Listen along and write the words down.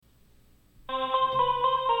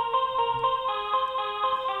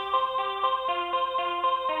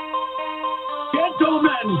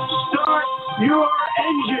Gentlemen, start your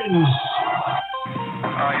engines.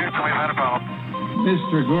 Houston, we've had a problem.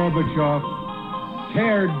 Mr. Gorbachev,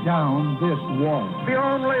 tear down this wall. The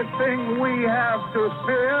only thing we have to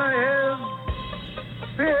fear is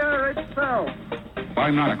fear itself.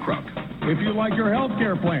 I'm not a crook. If you like your health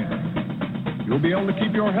care plan, you'll be able to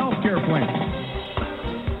keep your health care plan.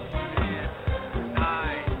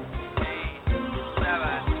 9, 8,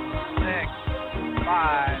 7, 6,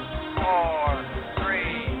 5, 4, 3,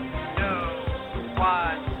 2,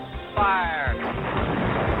 1, fire.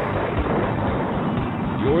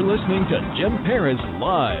 You're listening to Jim Paris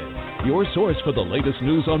Live, your source for the latest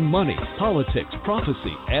news on money, politics,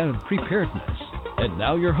 prophecy, and preparedness. And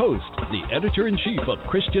now your host, the editor-in-chief of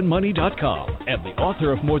ChristianMoney.com and the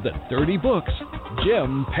author of more than 30 books,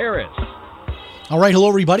 Jim Paris. All right, hello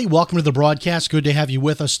everybody. Welcome to the broadcast. Good to have you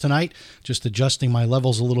with us tonight. Just adjusting my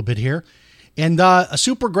levels a little bit here. And a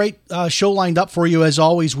super great show lined up for you. As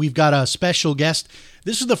always, we've got a special guest.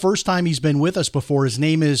 This is the first time he's been with us before. His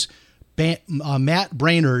name is Matt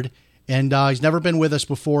Braynard, and he's never been with us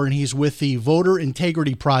before, and he's with the Voter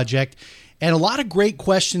Integrity Project. And a lot of great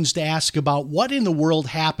questions to ask about what in the world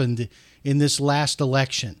happened in this last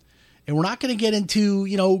election. And we're not going to get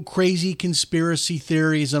into, crazy conspiracy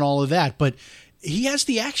theories and all of that, but he has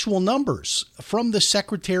the actual numbers from the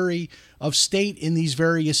Secretary of State in these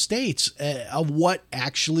various states of what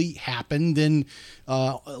actually happened, and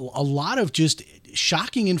a lot of just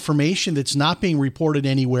shocking information that's not being reported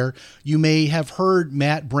anywhere. You may have heard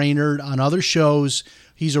Matt Braynard on other shows.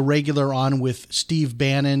 He's a regular on with Steve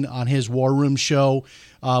Bannon on his War Room show.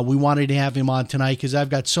 We wanted to have him on tonight because I've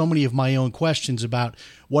got so many of my own questions about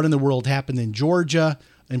what in the world happened in Georgia,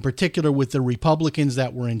 in particular with the Republicans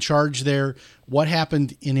that were in charge there, what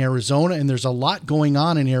happened in Arizona. And there's a lot going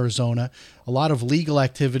on in Arizona, a lot of legal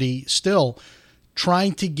activity still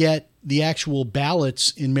trying to get the actual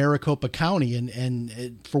ballots in Maricopa County.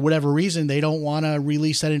 And for whatever reason, they don't want to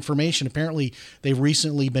release that information. Apparently, they've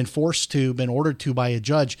recently been ordered to by a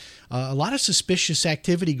judge. A lot of suspicious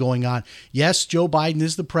activity going on. Yes, Joe Biden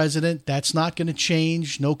is the president. That's not going to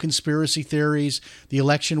change. No conspiracy theories. The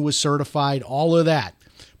election was certified, all of that.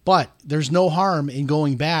 But there's no harm in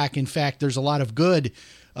going back. In fact, there's a lot of good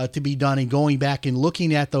to be done in going back and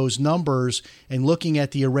looking at those numbers and looking at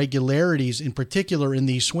the irregularities, in particular in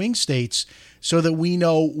these swing states, so that we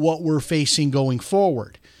know what we're facing going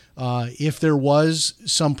forward. If there was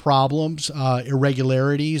some problems,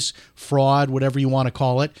 irregularities, fraud, whatever you want to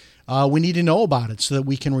call it, we need to know about it so that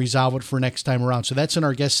we can resolve it for next time around. So that's in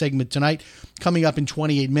our guest segment tonight, coming up in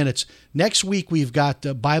 28 minutes. Next week, we've got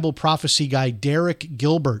Bible prophecy guy Derek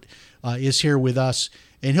Gilbert is here with us,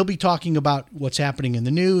 and he'll be talking about what's happening in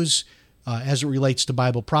the news as it relates to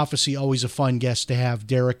Bible prophecy. Always a fun guest to have.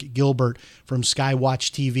 Derek Gilbert from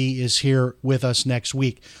Skywatch TV is here with us next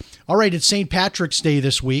week. All right, it's St. Patrick's Day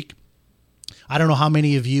this week. I don't know how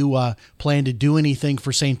many of you plan to do anything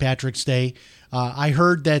for St. Patrick's Day. I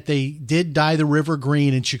heard that they did dye the river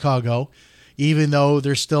green in Chicago, even though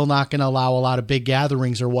they're still not going to allow a lot of big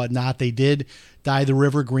gatherings or whatnot. They did dye the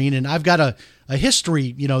river green. And I've got a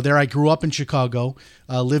history, there. I grew up in Chicago,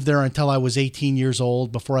 lived there until I was 18 years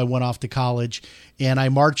old before I went off to college. And I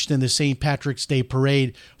marched in the St. Patrick's Day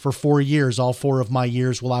parade for 4 years, all 4 of my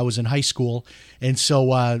years while I was in high school. And so,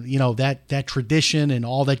 that tradition and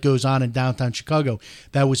all that goes on in downtown Chicago,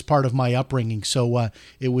 that was part of my upbringing. So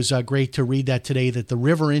it was great to read that today, that the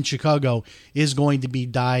river in Chicago is going to be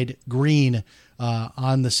dyed green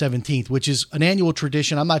on the 17th, which is an annual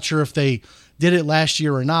tradition. I'm not sure if they did it last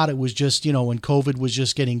year or not. It was just, when COVID was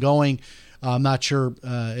just getting going. I'm not sure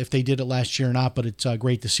if they did it last year or not, but it's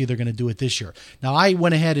great to see they're going to do it this year. Now, I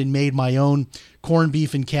went ahead and made my own corned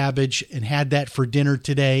beef and cabbage and had that for dinner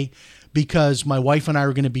today because my wife and I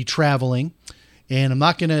are going to be traveling. And I'm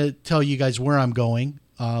not going to tell you guys where I'm going,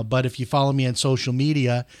 but if you follow me on social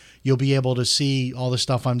media, you'll be able to see all the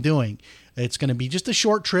stuff I'm doing. It's going to be just a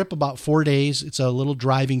short trip, about 4 days. It's a little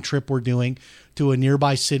driving trip we're doing to a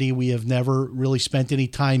nearby city we have never really spent any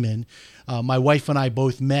time in. My wife and I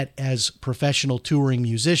both met as professional touring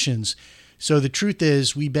musicians. So the truth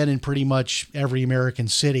is we've been in pretty much every American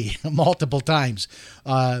city multiple times,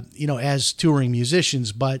 as touring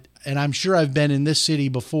musicians. And I'm sure I've been in this city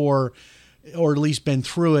before, or at least been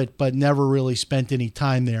through it, but never really spent any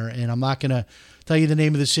time there. And I'm not going to tell you the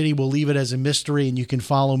name of the city. We'll leave it as a mystery, and you can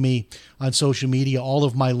follow me on social media. All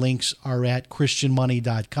of my links are at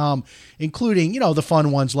ChristianMoney.com, including, the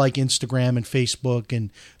fun ones like Instagram and Facebook and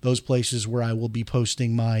those places where I will be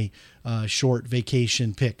posting my short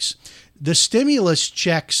vacation pics. The stimulus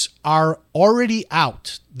checks are already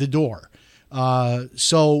out the door.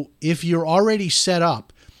 So if you're already set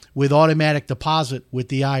up with automatic deposit with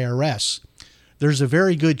the IRS, there's a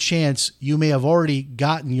very good chance you may have already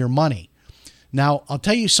gotten your money. Now, I'll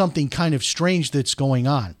tell you something kind of strange that's going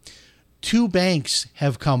on. 2 banks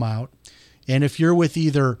have come out, and if you're with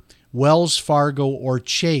either Wells Fargo or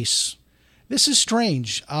Chase, this is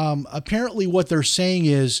strange. Apparently what they're saying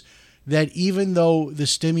is that even though the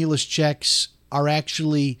stimulus checks are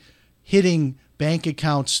actually hitting bank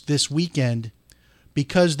accounts this weekend,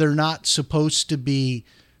 because they're not supposed to be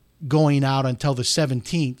going out until the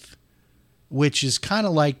 17th, which is kind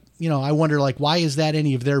of like, I wonder, like, why is that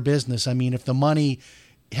any of their business? I mean, if the money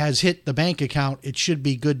has hit the bank account, it should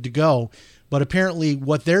be good to go. But apparently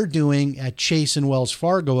what they're doing at Chase and Wells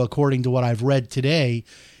Fargo, according to what I've read today,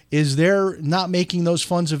 is they're not making those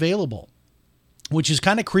funds available, which is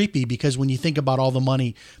kind of creepy because when you think about all the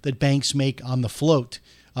money that banks make on the float,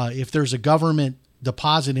 if there's a government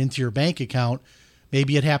deposit into your bank account,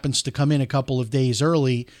 maybe it happens to come in a couple of days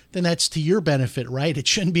early, then that's to your benefit, right? It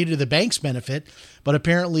shouldn't be to the bank's benefit, but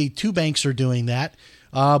apparently 2 banks are doing that.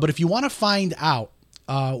 But if you want to find out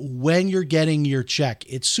when you're getting your check,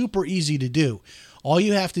 it's super easy to do. All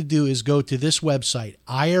you have to do is go to this website,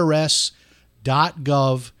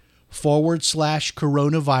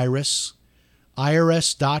 irs.gov/coronavirus,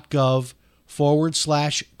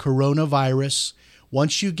 irs.gov/coronavirus.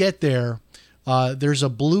 Once you get there, there's a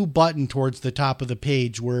blue button towards the top of the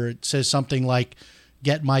page where it says something like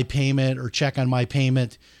Get My Payment or Check on My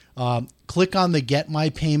Payment. Click on the Get My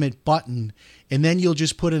Payment button, and then you'll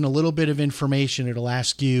just put in a little bit of information. It'll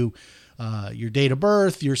ask you your date of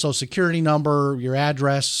birth, your social security number, your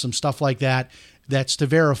address, some stuff like that. That's to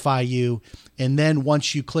verify you. And then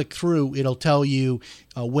once you click through, it'll tell you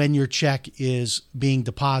when your check is being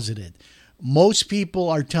deposited. Most people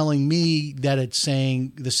are telling me that it's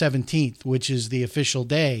saying the 17th, which is the official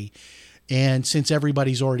day. And since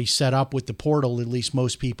everybody's already set up with the portal, at least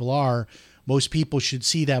most people are, most people should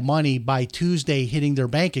see that money by Tuesday hitting their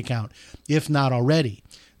bank account, if not already.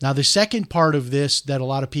 Now, the second part of this that a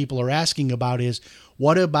lot of people are asking about is,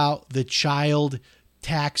 what about the child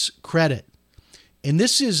tax credit? And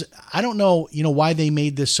this is, I don't know, why they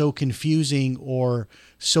made this so confusing or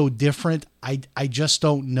so different. I just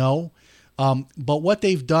don't know. But what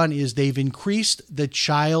they've done is they've increased the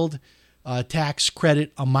child tax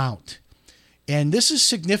credit amount. And this is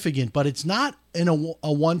significant, but it's not in a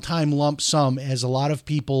one-time lump sum as a lot of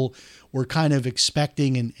people were kind of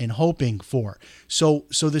expecting and hoping for. So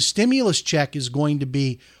the stimulus check is going to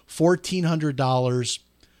be $1,400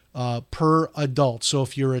 per adult. So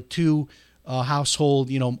if you're a 2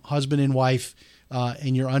 household, husband and wife,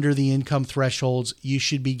 and you're under the income thresholds, you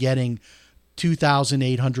should be getting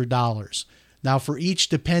 $2,800. Now, for each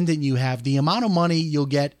dependent you have, the amount of money you'll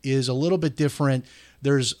get is a little bit different.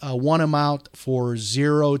 There's one amount for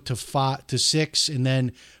 0 to 5 to 6, and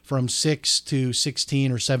then from 6 to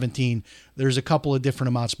 16 or 17, there's a couple of different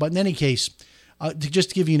amounts. But in any case, to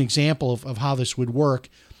just give you an example of how this would work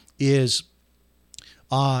is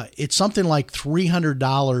it's something like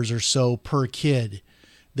 $300 or so per kid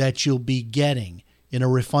that you'll be getting in a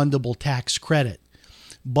refundable tax credit.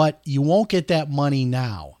 But you won't get that money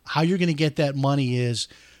now. How you're going to get that money is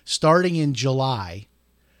starting in July,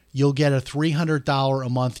 you'll get a $300 a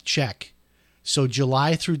month check. So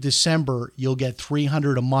July through December, you'll get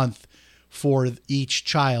 $300 a month for each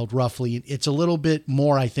child, roughly. It's a little bit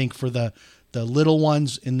more, I think, for the little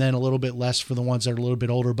ones, and then a little bit less for the ones that are a little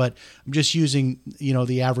bit older. But I'm just using,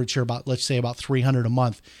 the average here, let's say about $300 a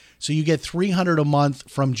month. So you get $300 a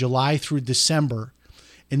month from July through December.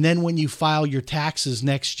 And then when you file your taxes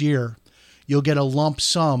next year, you'll get a lump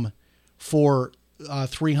sum for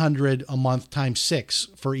 $300 a month times 6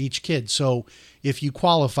 for each kid. So if you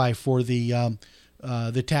qualify for the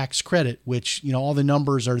tax credit, which, all the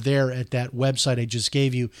numbers are there at that website I just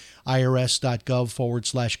gave you,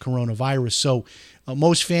 irs.gov/coronavirus. So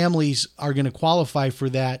most families are going to qualify for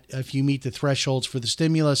that. If you meet the thresholds for the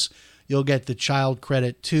stimulus, you'll get the child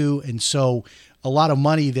credit too. And so a lot of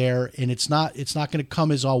money there, and it's not going to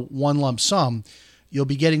come as all one lump sum. You'll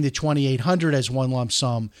be getting the $2,800 as one lump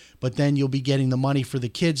sum, but then you'll be getting the money for the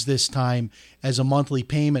kids this time as a monthly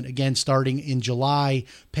payment, again, starting in July,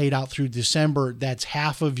 paid out through December. That's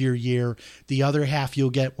half of your year. The other half you'll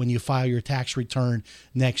get when you file your tax return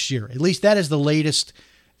next year. At least that is the latest,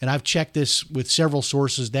 and I've checked this with several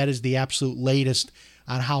sources. That is the absolute latest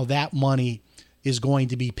on how that money is going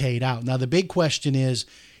to be paid out. Now, the big question is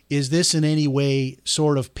this in any way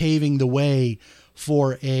sort of paving the way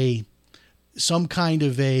for some kind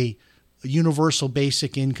of a universal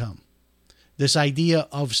basic income? This idea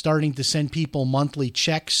of starting to send people monthly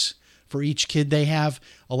checks for each kid they have.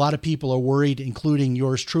 A lot of people are worried, including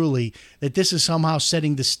yours truly, that this is somehow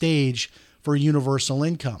setting the stage for universal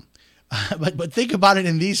income. But think about it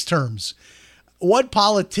in these terms. What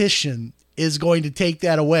politician is going to take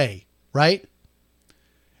that away, right?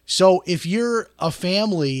 So if you're a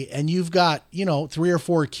family and you've got, 3 or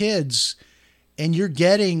 4 kids and you're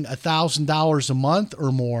getting $1,000 a month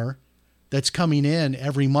or more that's coming in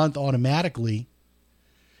every month automatically,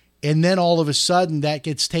 and then all of a sudden that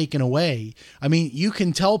gets taken away. I mean, you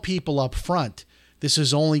can tell people up front, this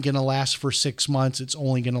is only going to last for 6 months. It's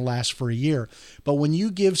only going to last for a year. But when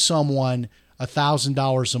you give someone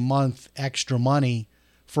 $1,000 a month extra money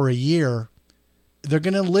for a year, they're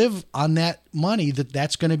going to live on that money.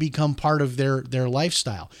 That's going to become part of their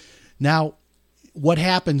lifestyle. Now, what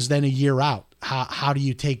happens then a year out? How do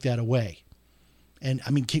you take that away? And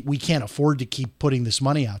I mean, we can't afford to keep putting this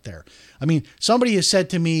money out there. I mean, somebody has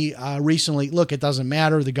said to me recently, look, it doesn't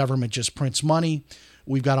matter. The government just prints money.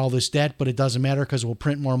 We've got all this debt, but it doesn't matter because we'll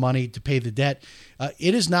print more money to pay the debt.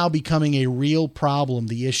 It is now becoming a real problem,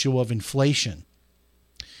 the issue of inflation.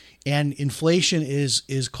 And inflation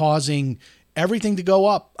is causing everything to go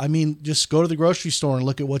up. I mean, just go to the grocery store and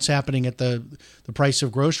look at what's happening at the price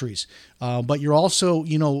of groceries. But you're also,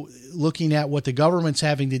 looking at what the government's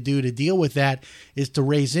having to do to deal with that is to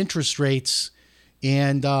raise interest rates.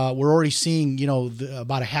 And we're already seeing,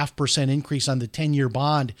 about a 0.5% increase on the 10-year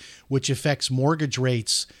bond, which affects mortgage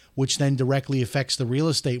rates, which then directly affects the real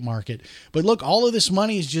estate market. But look, all of this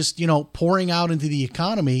money is just, pouring out into the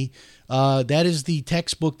economy. That is the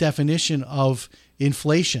textbook definition of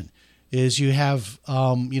inflation, is you have,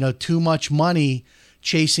 too much money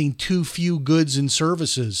chasing too few goods and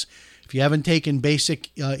services. If you haven't taken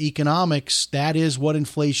basic economics, that is what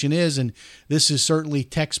inflation is. And this is certainly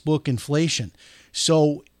textbook inflation.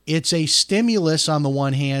 So it's a stimulus on the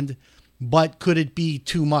one hand, but could it be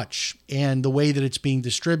too much? And the way that it's being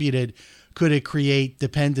distributed, could it create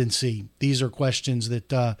dependency? These are questions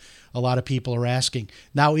that a lot of people are asking.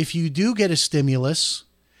 Now, if you do get a stimulus,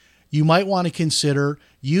 you might want to consider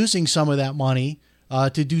using some of that money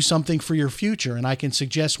to do something for your future. And I can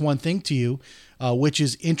suggest one thing to you, which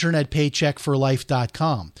is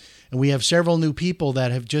internetpaycheckforlife.com. And we have several new people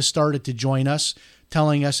that have just started to join us,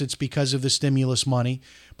 telling us it's because of the stimulus money.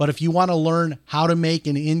 But if you want to learn how to make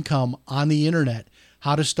an income on the internet,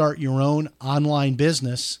 how to start your own online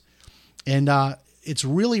business, and it's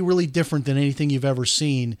really, really different than anything you've ever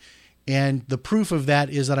seen. And the proof of that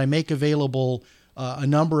is that I make available a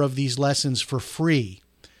number of these lessons for free.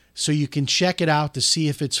 So you can check it out to see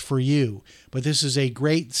if it's for you. But this is a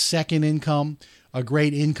great second income, a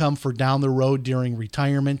great income for down the road during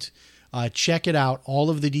retirement. Check it out. All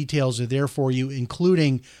of the details are there for you,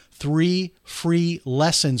 including 3 free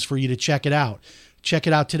lessons for you to check it out. Check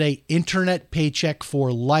it out today,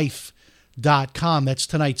 internetpaycheckforlife.com. That's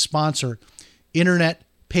tonight's sponsor,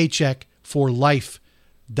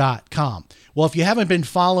 internetpaycheckforlife.com. Well, if you haven't been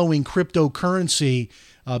following cryptocurrency,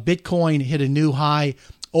 Bitcoin hit a new high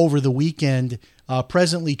over the weekend,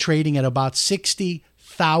 presently trading at about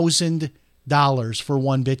 $60,000 for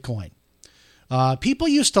one Bitcoin. People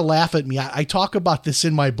used to laugh at me. I talk about this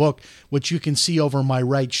in my book, which you can see over my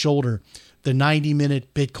right shoulder, the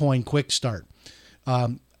 90-minute Bitcoin quick start.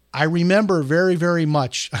 I remember very, very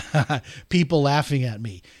much people laughing at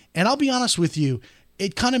me. And I'll be honest with you,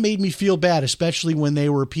 it kind of made me feel bad, especially when they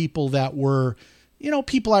were people that were,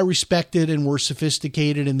 people I respected and were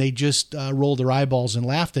sophisticated, and they just rolled their eyeballs and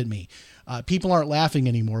laughed at me. People aren't laughing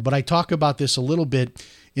anymore, but I talk about this a little bit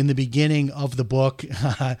in the beginning of the book.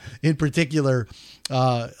 In particular,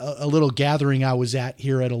 a little gathering I was at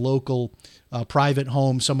here at a local private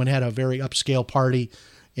home. Someone had a very upscale party,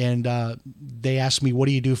 and they asked me, what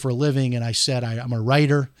do you do for a living? And I said, I'm a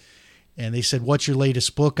writer. And they said, what's your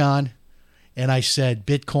latest book on? And I said,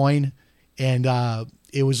 Bitcoin. And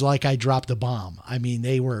it was like I dropped a bomb. I mean,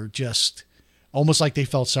 they were just almost like they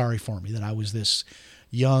felt sorry for me, that I was this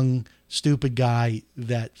young, stupid guy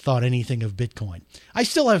that thought anything of Bitcoin. I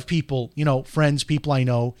still have people, friends, people I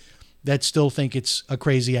know that still think it's a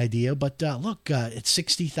crazy idea. But look, it's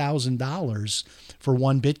 $60,000 for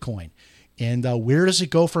one Bitcoin. And where does it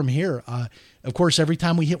go from here? Of course, every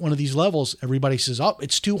time we hit one of these levels, everybody says, oh,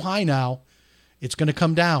 it's too high now. It's going to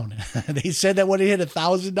come down. They said that when it hit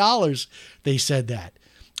 $1,000, they said that.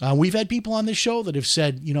 We've had people on this show that have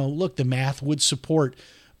said, look, the math would support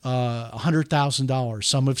 $100,000.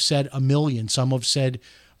 Some have said $1 million. Some have said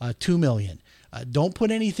 $2 million. Don't put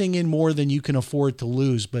anything in more than you can afford to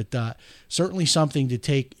lose, but certainly something to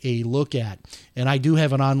take a look at. And I do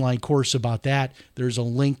have an online course about that. There's a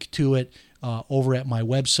link to it over at my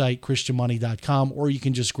website, christianmoney.com, or you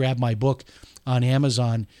can just grab my book, on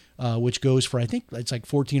Amazon, which goes for, I think it's like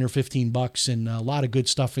 $14 or $15, and a lot of good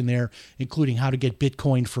stuff in there, including how to get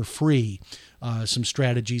Bitcoin for free, some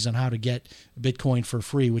strategies on how to get Bitcoin for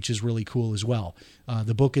free, which is really cool as well.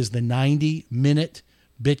 The book is the 90-Minute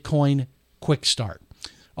Bitcoin Quick Start.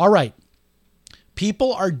 All right.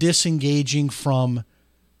 People are disengaging from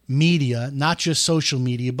media, not just social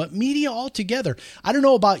media, but media altogether. I don't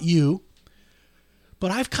know about you,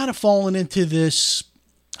 but I've kind of fallen into this,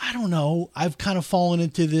 I've kind of fallen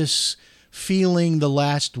into this feeling the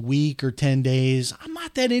last week or 10 days. I'm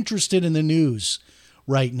not that interested in the news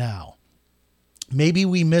right now. Maybe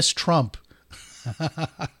we miss Trump.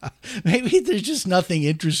 Maybe there's just nothing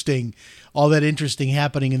interesting, all that interesting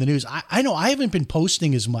happening in the news. I know I haven't been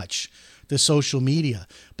posting as much to social media,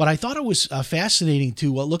 but I thought it was fascinating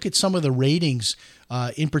to look at some of the ratings.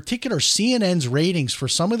 In particular, CNN's ratings for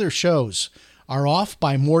some of their shows are off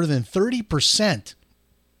by more than 30%.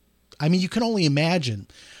 I mean, you can only imagine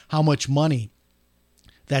how much money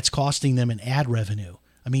that's costing them in ad revenue.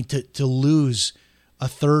 I mean, to lose a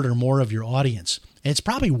third or more of your audience. And it's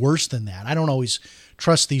probably worse than that. I don't always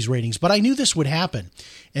trust these ratings, but I knew this would happen.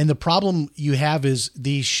 And the problem you have is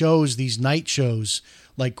these shows, these night shows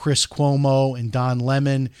like Chris Cuomo and Don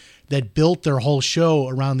Lemon that built their whole show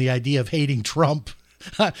around the idea of hating Trump.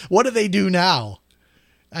 What do they do now?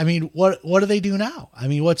 I mean, what do they do now? I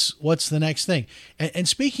mean, what's the next thing? And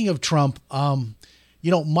speaking of Trump,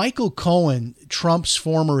 Michael Cohen, Trump's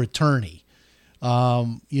former attorney,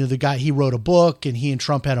 the guy, he wrote a book and he and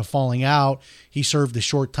Trump had a falling out. He served a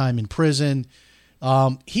short time in prison.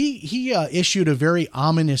 He issued a very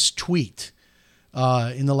ominous tweet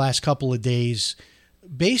in the last couple of days,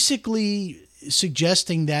 basically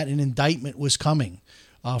suggesting that an indictment was coming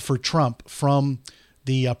for Trump from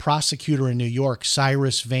the prosecutor in New York,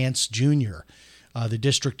 Cyrus Vance Jr., the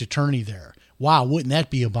district attorney there. Wow, wouldn't that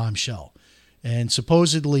be a bombshell? And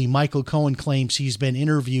supposedly Michael Cohen claims he's been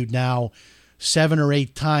interviewed now 7 or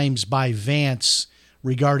 8 times by Vance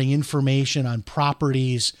regarding information on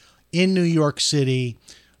properties in New York City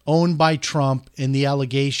owned by Trump. And the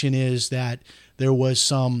allegation is that there was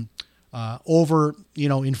some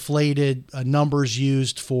inflated numbers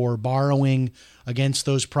used for borrowing against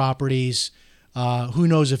those properties. Who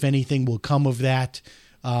knows if anything will come of that?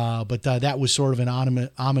 But that was sort of an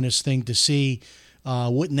ominous thing to see.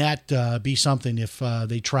 Wouldn't that be something if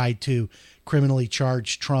they tried to criminally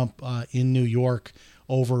charge Trump in New York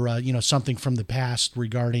over something from the past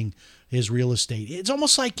regarding his real estate? It's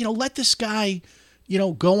almost like, let this guy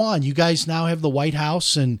go on. You guys now have the White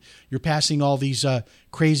House and you're passing all these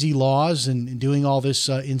crazy laws and doing all this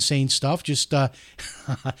insane stuff. Just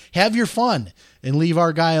have your fun and leave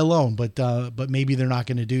our guy alone. But maybe they're not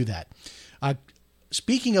going to do that.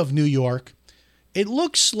 Speaking of New York, it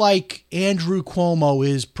looks like Andrew Cuomo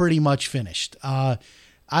is pretty much finished. I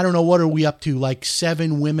don't know, what are we up to? Like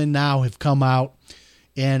 7 women now have come out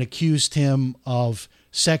and accused him of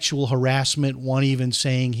sexual harassment. One even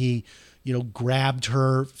saying he physically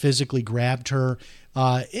grabbed her.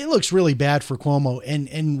 It looks really bad for Cuomo.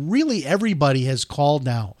 And really everybody has called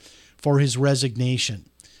now for his resignation.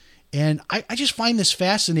 And I just find this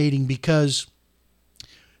fascinating because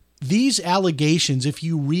these allegations, if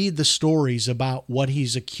you read the stories about what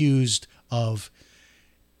he's accused of,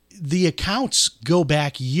 the accounts go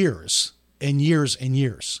back years and years and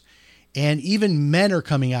years. And even men are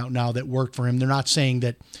coming out now that worked for him. They're not saying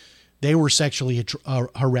that they were sexually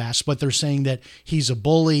harassed, but they're saying that he's a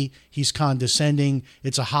bully, he's condescending,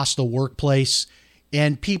 it's a hostile workplace.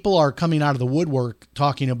 And people are coming out of the woodwork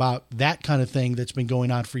talking about that kind of thing that's been going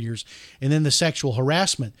on for years. And then the sexual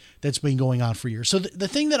harassment that's been going on for years. So the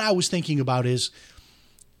thing that I was thinking about is,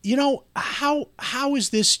 how is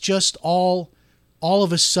this just all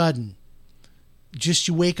of a sudden, just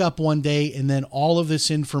you wake up one day and then all of this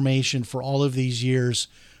information for all of these years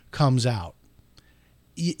comes out?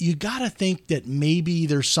 You got to think that maybe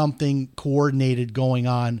there's something coordinated going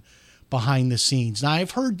on behind the scenes. Now,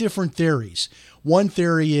 I've heard different theories. One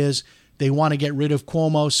theory is they want to get rid of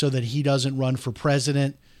Cuomo so that he doesn't run for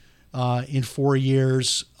president in 4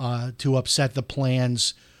 years to upset the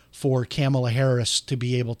plans for Kamala Harris to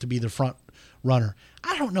be able to be the front runner.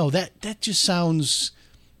 I don't know. That just sounds...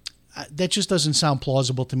 that just doesn't sound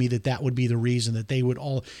plausible to me that would be the reason that they would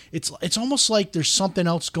all... It's almost like there's something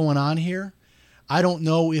else going on here. I don't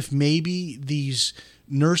know if maybe these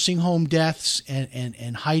nursing home deaths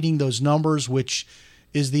and hiding those numbers, which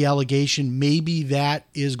is the allegation, maybe that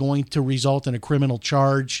is going to result in a criminal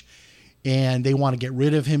charge and they want to get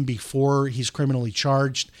rid of him before he's criminally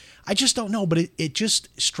charged. I just don't know, but it just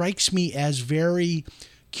strikes me as very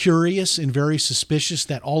curious and very suspicious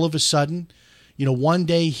that all of a sudden, one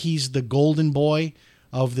day he's the golden boy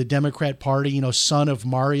of the Democrat Party, son of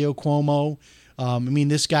Mario Cuomo.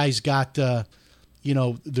 This guy's got, the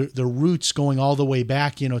roots going all the way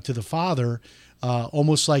back, to the father,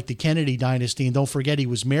 almost like the Kennedy dynasty. And don't forget, he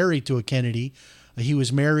was married to a Kennedy. He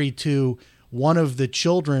was married to one of the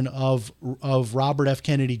children of Robert F.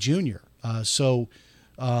 Kennedy Jr.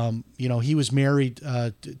 He was married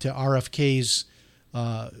to RFK's,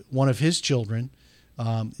 one of his children.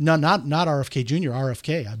 Not RFK Jr.,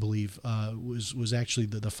 RFK, I believe, was actually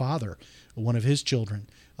the father of one of his children.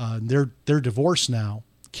 They're divorced now.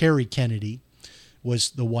 Carrie Kennedy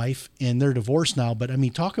was the wife, and they're divorced now. But,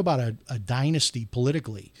 talk about a dynasty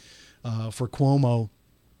politically for Cuomo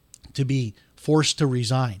to be forced to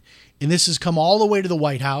resign. And this has come all the way to the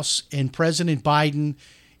White House, and President Biden,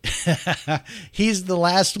 he's the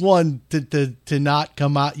last one to not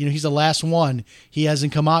come out. He's the last one. He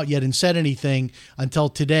hasn't come out yet and said anything until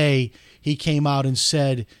today. He came out and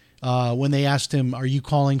said, when they asked him, are you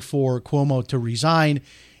calling for Cuomo to resign?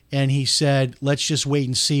 And he said, let's just wait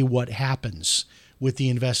and see what happens with the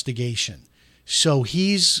investigation. So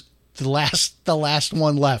he's the last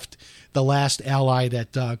one left, the last ally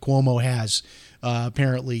that Cuomo has,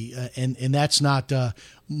 apparently. And that's not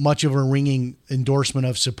much of a ringing endorsement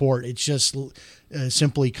of support. It's just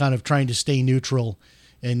simply kind of trying to stay neutral.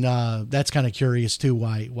 And that's kind of curious, too,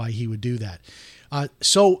 why he would do that.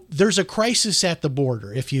 So there's a crisis at the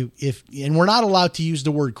border. And we're not allowed to use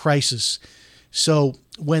the word crisis. So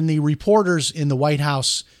when the reporters in the White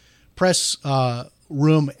House press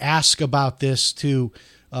room ask about this to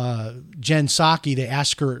Jen Psaki, they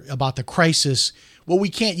ask her about the crisis. Well, we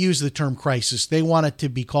can't use the term crisis. They want it to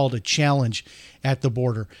be called a challenge at the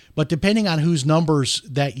border. But depending on whose numbers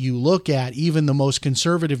that you look at, even the most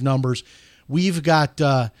conservative numbers, we've got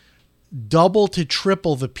double to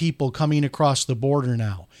triple the people coming across the border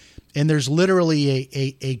now. And there's literally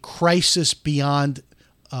a crisis beyond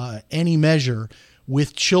any measure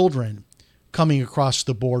with children coming across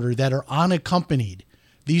the border that are unaccompanied.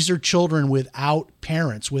 These are children without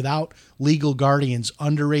parents, without legal guardians,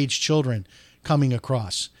 underage children coming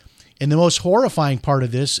across. And the most horrifying part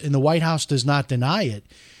of this, and the White House does not deny it,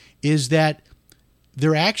 is that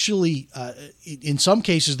they're actually, in some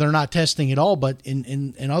cases, they're not testing at all, but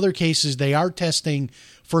in other cases, they are testing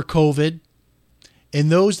for COVID.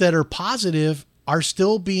 And those that are positive are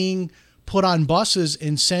still being put on buses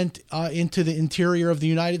and sent into the interior of the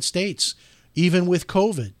United States, even with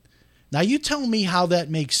COVID. Now, you tell me how that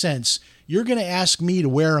makes sense. You're going to ask me to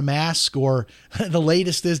wear a mask, or the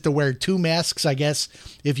latest is to wear 2 masks, I guess,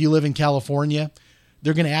 if you live in California.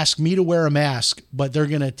 They're going to ask me to wear a mask, but they're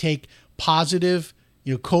going to take positive,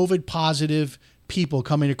 COVID positive people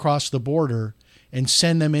coming across the border and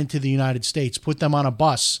send them into the United States, put them on a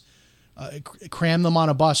bus, cram them on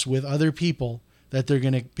a bus with other people that they're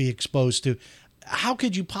going to be exposed to. How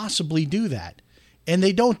could you possibly do that? And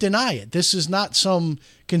they don't deny it. This is not some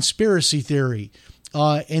conspiracy theory.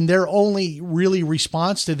 And their only really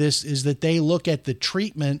response to this is that they look at the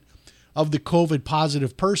treatment of the COVID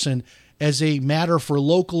positive person as a matter for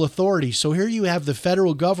local authorities. So here you have the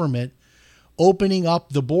federal government opening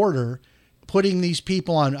up the border, putting these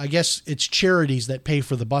people on, I guess it's charities that pay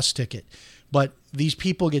for the bus ticket. But these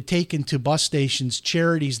people get taken to bus stations.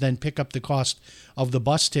 Charities then pick up the cost of the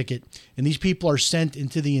bus ticket. And these people are sent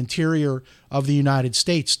into the interior of the United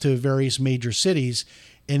States to various major cities.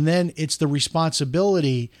 And then it's the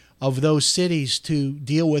responsibility of those cities to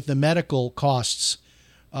deal with the medical costs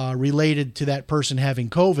related to that person having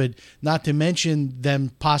COVID, not to mention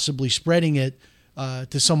them possibly spreading it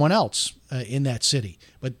to someone else in that city.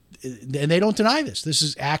 And they don't deny this. This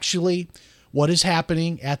is actually what is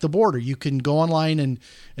happening at the border. You can go online and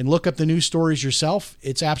look up the news stories yourself.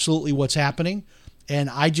 It's absolutely what's happening. And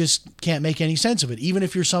I just can't make any sense of it. Even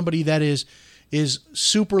if you're somebody that is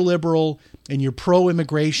super liberal and you're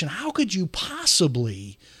pro-immigration, how could you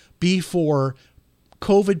possibly be for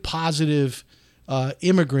COVID positive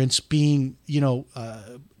immigrants being,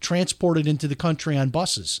 transported into the country on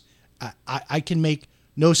buses? I can make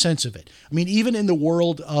no sense of it. I mean, even in the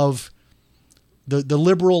world of the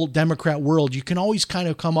liberal Democrat world, you can always kind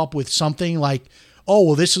of come up with something like, oh,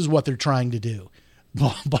 well, this is what they're trying to do.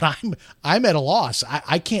 But I'm at a loss.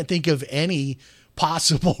 I can't think of any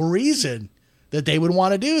possible reason that they would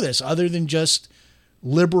want to do this other than just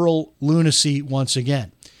liberal lunacy once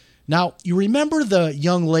again. Now, you remember the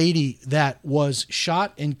young lady that was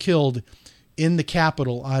shot and killed in the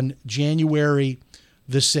Capitol on January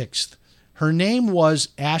the 6th. Her name was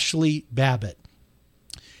Ashley Babbitt.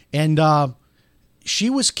 And she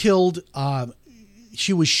was killed.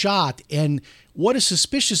 She was shot. And what is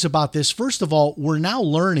suspicious about this, first of all, we're now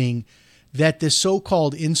learning that this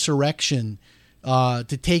so-called insurrection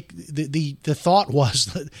to take the thought was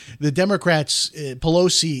that the Democrats,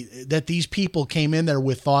 Pelosi, that these people came in there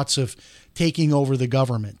with thoughts of taking over the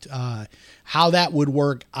government. How that would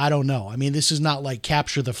work, I don't know. I mean, this is not like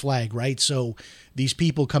capture the flag, right? So these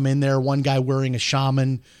people come in there, one guy wearing a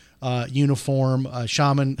shaman uniform, a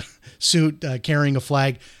shaman suit, carrying a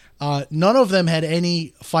flag. None of them had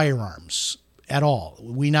any firearms at all.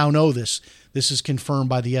 We now know this. This is confirmed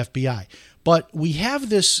by the FBI. But we have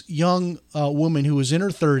this young woman who is in her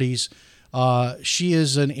 30s. She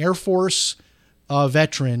is an Air Force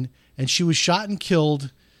veteran, and she was shot and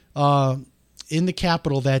killed in the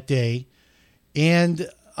Capitol that day. And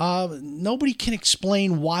nobody can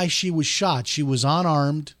explain why she was shot. She was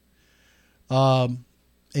unarmed, and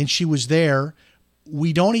she was there.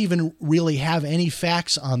 We don't even really have any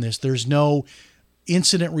facts on this. There's no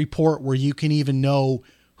incident report where you can even know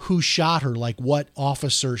who shot her, like what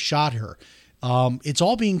officer shot her. It's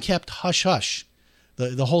all being kept hush-hush,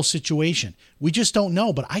 the whole situation. We just don't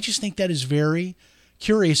know, but I just think that is very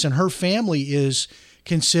curious. And her family is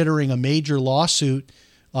considering a major lawsuit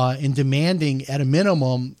and demanding, at a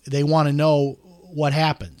minimum, they want to know what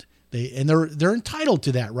happened. They're entitled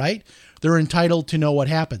to that, right? They're entitled to know what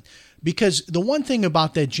happened. Because the one thing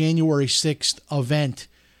about that January 6th event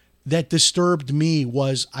that disturbed me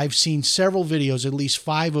was I've seen several videos, at least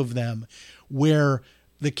 5 of them, where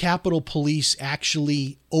the Capitol Police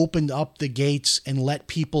actually opened up the gates and let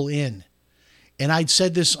people in. And I'd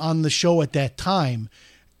said this on the show at that time.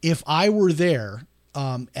 If I were there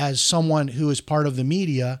as someone who is part of the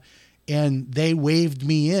media and they waved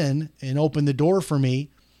me in and opened the door for me,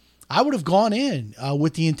 I would have gone in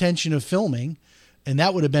with the intention of filming. And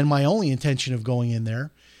that would have been my only intention of going in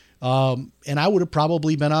there. And I would have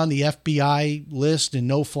probably been on the FBI list and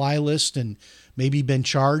no-fly list and maybe been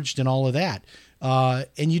charged and all of that.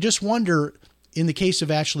 And you just wonder, in the case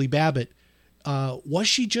of Ashley Babbitt, was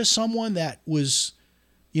she just someone that was,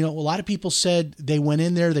 a lot of people said they went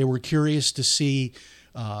in there, they were curious to see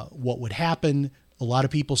what would happen. A lot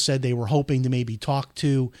of people said they were hoping to maybe talk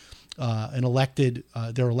to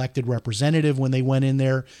their elected representative when they went in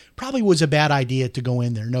there. Probably was a bad idea to go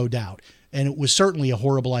in there, no doubt. And it was certainly a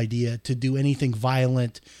horrible idea to do anything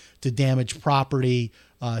violent, to damage property,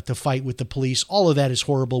 to fight with the police. All of that is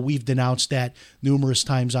horrible. We've denounced that numerous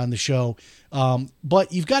times on the show.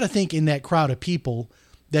 But you've got to think in that crowd of people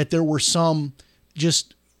that there were some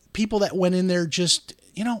just people that went in there just,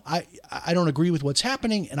 I don't agree with what's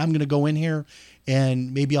happening, and I'm going to go in here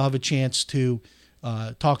and maybe I'll have a chance to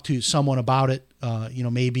talk to someone about it,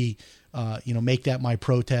 maybe make that my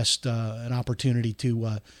protest, an opportunity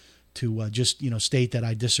to just, state that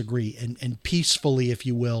I disagree and peacefully, if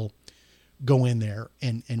you will, go in there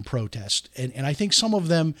and protest. And I think some of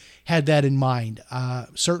them had that in mind.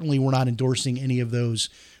 Certainly we're not endorsing any of those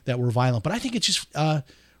that were violent, but I think it's just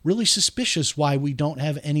really suspicious why we don't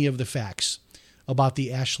have any of the facts about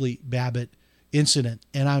the Ashley Babbitt incident.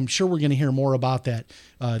 And I'm sure we're going to hear more about that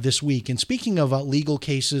this week. And speaking of legal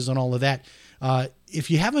cases and all of that, if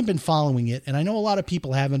you haven't been following it, and I know a lot of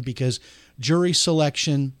people haven't because jury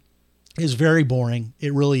selection is very boring.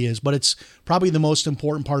 It really is. But it's probably the most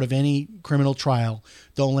important part of any criminal trial.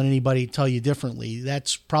 Don't let anybody tell you differently.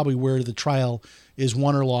 That's probably where the trial is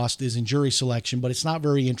won or lost, is in jury selection, but it's not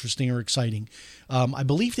very interesting or exciting. I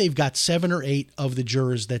believe they've got 7 or 8 of the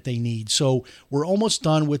jurors that they need. So we're almost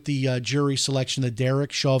done with the jury selection, the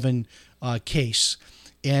Derek Chauvin case.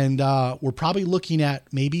 And we're probably looking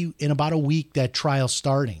at maybe in about a week that trial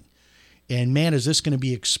starting. And man, is this going to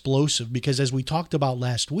be explosive, because as we talked about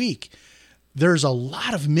last week, there's a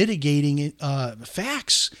lot of mitigating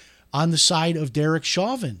facts on the side of Derek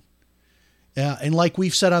Chauvin. And like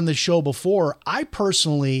we've said on the show before, I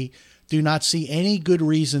personally do not see any good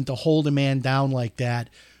reason to hold a man down like that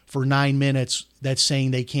for 9 minutes that's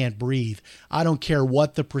saying they can't breathe. I don't care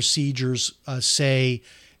what the procedures say.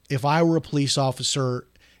 If I were a police officer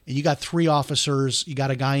and you got 3 officers, you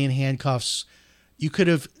got a guy in handcuffs, you could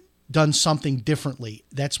have done something differently.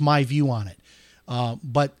 That's my view on it.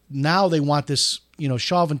 But now they want this,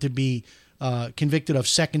 Chauvin to be convicted of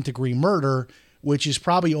second-degree murder, which is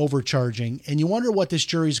probably overcharging. And you wonder what this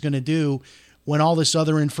jury is going to do when all this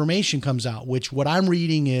other information comes out, which what I'm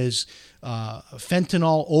reading is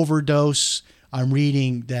fentanyl overdose. I'm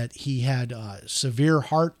reading that he had severe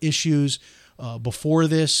heart issues before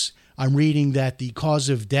this. I'm reading that the cause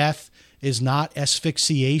of death is not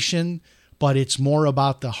asphyxiation, but it's more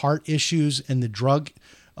about the heart issues and the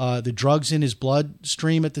drugs in his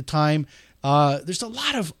bloodstream at the time. There's a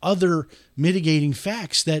lot of other mitigating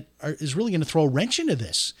facts that is really going to throw a wrench into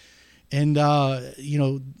this. And,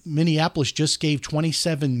 Minneapolis just gave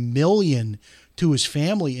 $27 million to his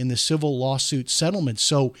family in the civil lawsuit settlement.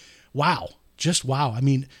 So, wow, just wow. I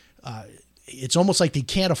mean, it's almost like they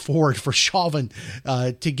can't afford for Chauvin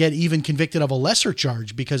to get even convicted of a lesser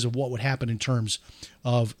charge because of what would happen in terms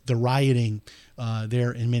of the rioting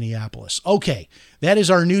there in Minneapolis. Okay, that is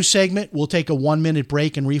our news segment. We'll take a 1-minute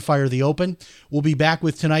break and refire the open. We'll be back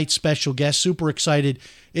with tonight's special guest. Super excited.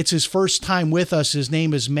 It's his first time with us. His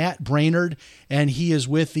name is Matt Braynard, and he is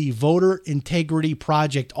with the Voter Integrity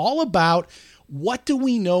Project, all about what do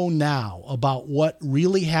we know now about what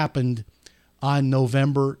really happened on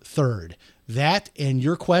November 3rd. That and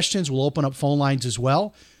your questions will open up phone lines as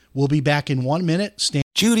well. We'll be back in 1 minute.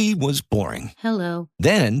 Judy was boring. Hello.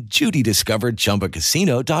 Then Judy discovered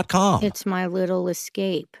ChumbaCasino.com. It's my little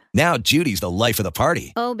escape. Now Judy's the life of the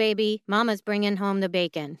party. Oh, baby, mama's bringing home the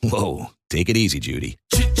bacon. Whoa, take it easy, Judy.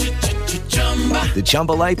 The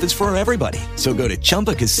Chumba life is for everybody. So go to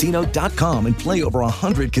ChumbaCasino.com and play over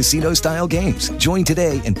 100 casino-style games. Join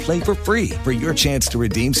today and play for free for your chance to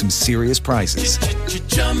redeem some serious prizes.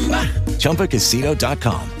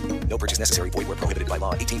 ChumbaCasino.com. No purchase necessary. Void where prohibited by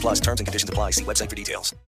law. 18+ terms and conditions apply. See website for details.